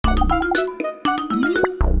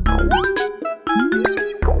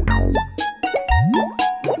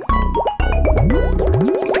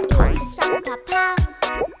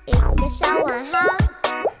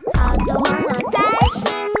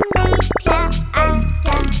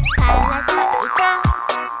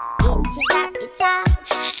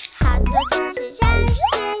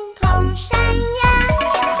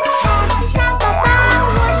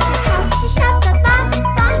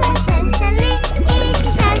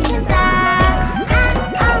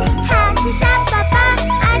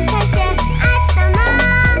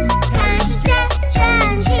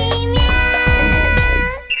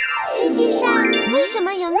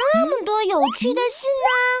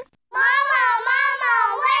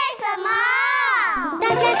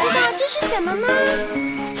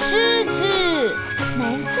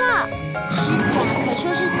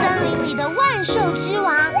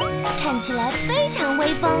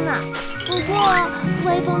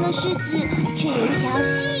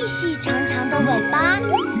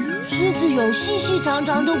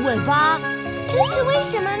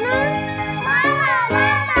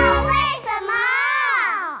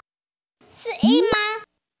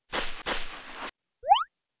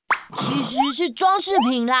是装饰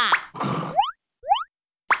品啦，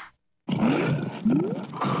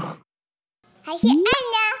还是爱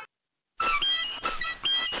呢？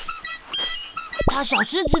怕小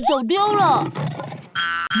狮子走丢了，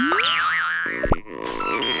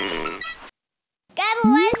该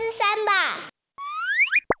不会是3吧？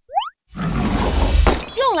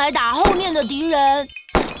用来打后面的敌人。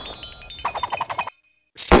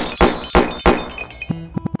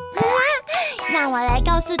让我来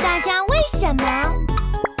告诉大家为什么。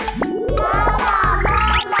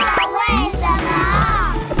为什么？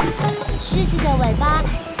狮子的尾巴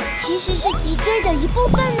其实是脊椎的一部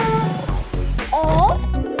分呢。哦，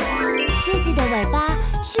狮子的尾巴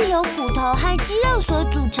是由骨头和肌肉所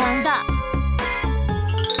组成的。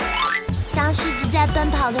当狮子在奔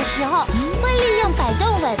跑的时候，会利用摆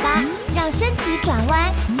动尾巴，让身体转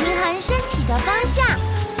弯，平衡身体的方向。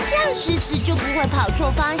这样狮子就不会跑错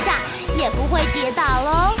方向，也不会跌倒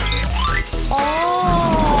喽。哦，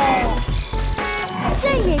这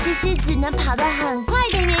也是狮子能跑得很快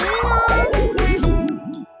的原因哦。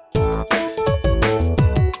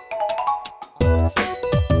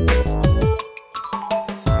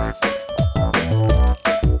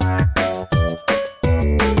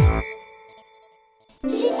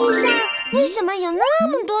世界上为什么有那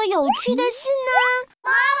么多有趣的事呢？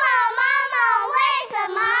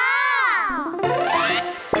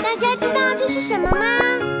大家知道这是什么吗？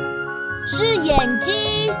是眼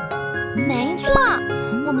睛。没错，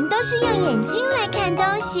我们都是用眼睛来看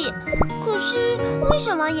东西。可是为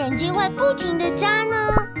什么眼睛会不停地眨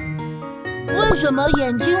呢？为什么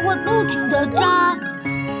眼睛会不停地眨？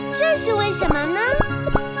这是为什么呢？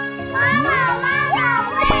为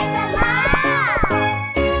什么？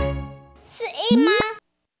是1吗？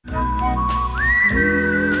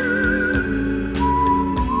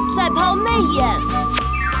在抛媚眼。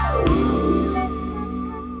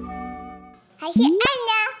还是爱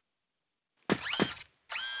呢？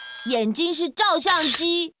眼睛是照相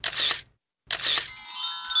机。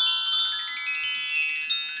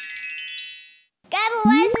该不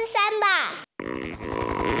会是3吧？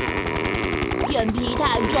眼皮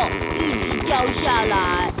太重，一直掉下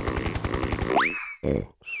来。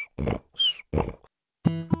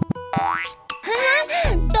哈哈，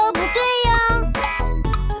都不对哟。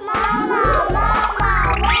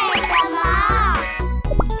为什么？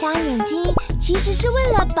眨眼睛其实是为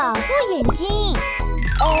了保护眼睛。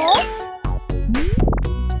哦，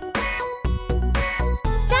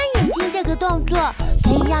眨眼睛这个动作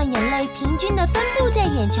可以让眼泪平均地分布在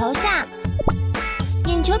眼球上，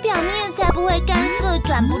眼球表面才不会干涩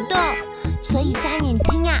转不动。所以眨眼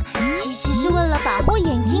睛啊，其实是为了保护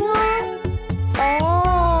眼睛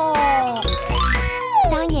哦。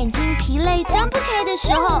当眼睛疲累张不开的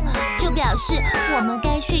时候，就表示我们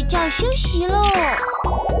该睡觉休息喽。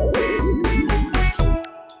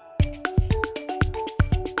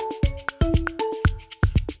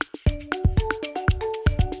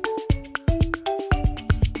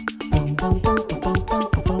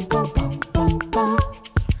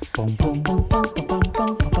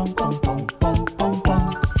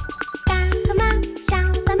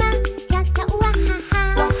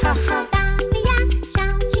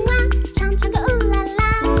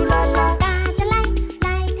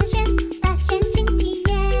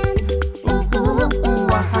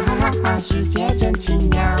世界真奇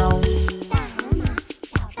妙。大河马、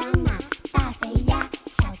小斑马、大肥鸭、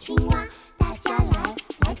小青蛙，大家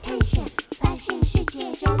来探险，发现世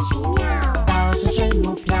界真奇妙。岛上水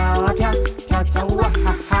母飘啊飘，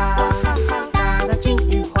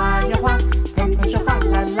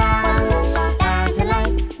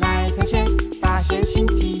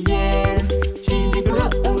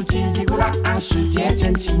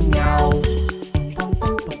妙。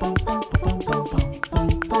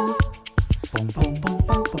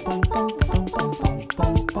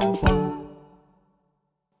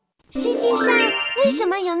世界上为什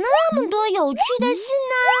么有那么多有趣的事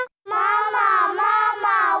呢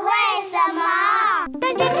？Momo，为什么？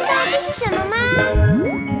大家知道这是什么吗？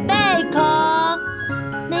贝壳。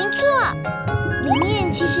没错，里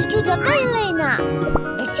面其实住着贝类呢。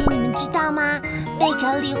而且你们知道吗？贝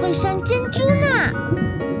壳里会生珍珠呢。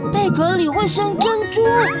贝壳里会生珍珠？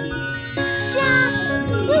是啊，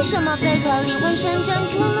为什么贝壳里会生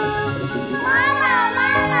珍珠呢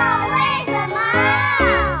Momo，为什么？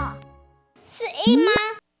是一吗？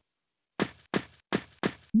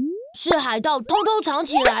是海盗偷偷藏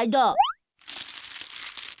起来的。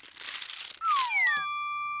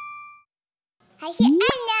还是爱呢？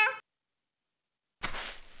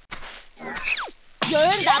有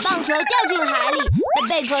人打棒球掉进海里，被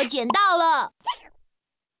贝壳捡到了。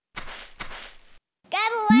该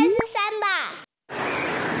不会是三吧？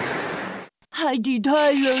海底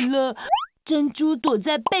太冷了，珍珠躲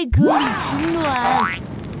在贝壳里取暖。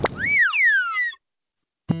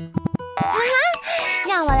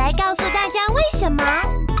让我来告诉大家为什么。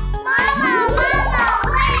Momo，为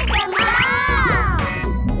什么？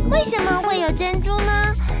为什么会有珍珠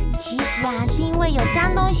呢？其实啊，是因为有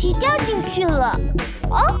脏东西掉进去了。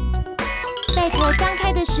哦，贝壳张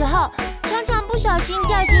开的时候，常常不小心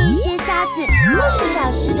掉进一些沙子或是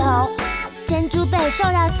小石头，珍珠贝受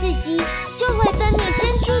到刺激，就会分泌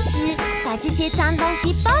珍珠质，把这些脏东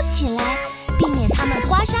西包起来，避免它们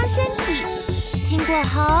刮伤身体。经过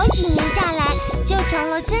好几年下来，就成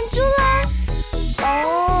了珍珠了。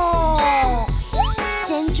哦，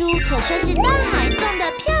珍珠可说是大海送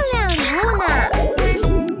的漂亮礼物呢。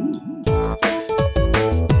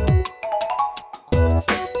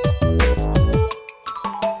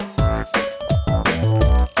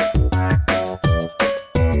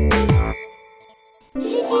世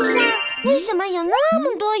界上为什么有那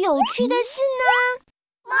么多有趣的事呢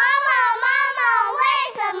？Momo，为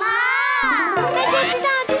什么？大家知道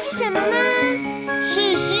这是什么吗？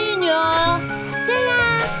是犀牛。对呀，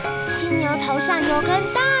犀牛头上有根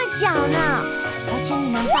大角呢，而且你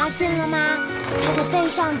们发现了吗？它的背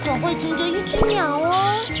上总会停着一只鸟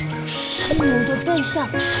哦。犀牛的背上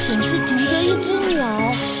总是停着一只鸟，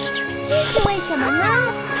这是为什么呢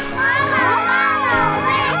？Momo，为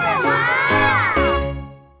什么？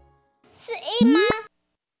是一吗？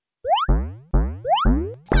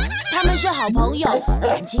他们是好朋友，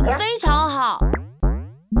感情非常好。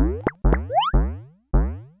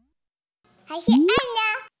还是爱呢？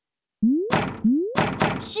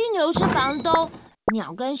犀牛是房东，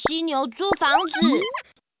鸟跟犀牛租房子。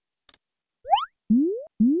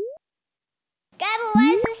该不会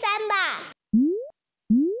是三吧？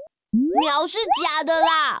鸟是假的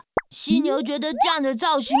啦，犀牛觉得这样的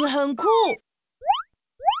造型很酷。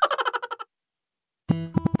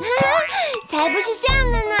才不是这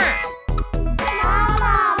样的呢。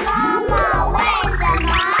Momo，为什么？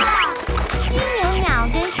犀牛鸟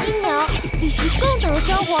跟犀牛必须共同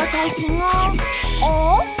生活才行哦。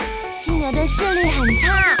哦，犀牛的视力很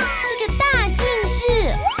差，是个大近视。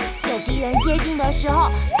有敌人接近的时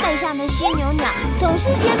候，背上的犀牛鸟总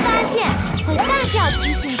是先发现，会大叫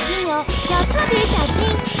提醒犀牛要特别小心。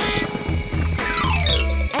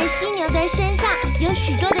而犀牛的身上有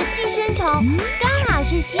许多的寄生虫，刚好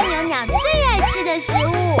是犀牛鸟最爱吃的食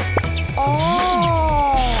物。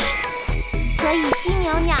哦，所以犀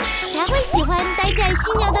牛鸟才会喜欢待在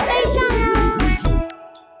犀牛的背上呢。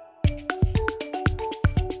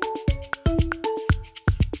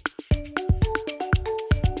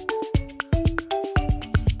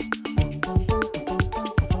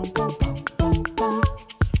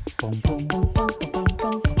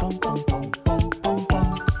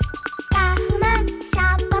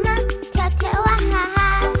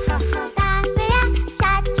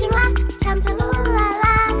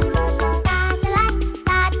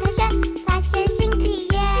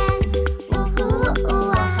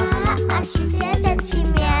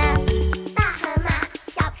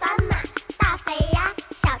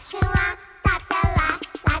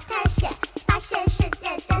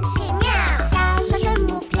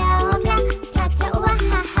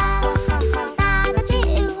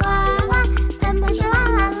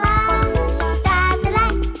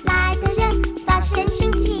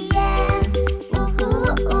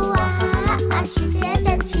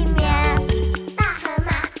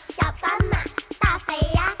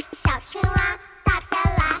青蛙。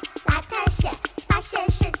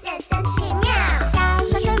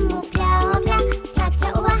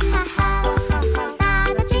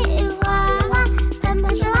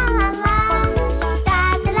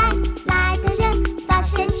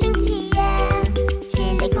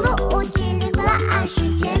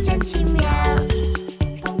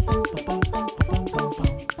Ba-ba-bum-bum-bum.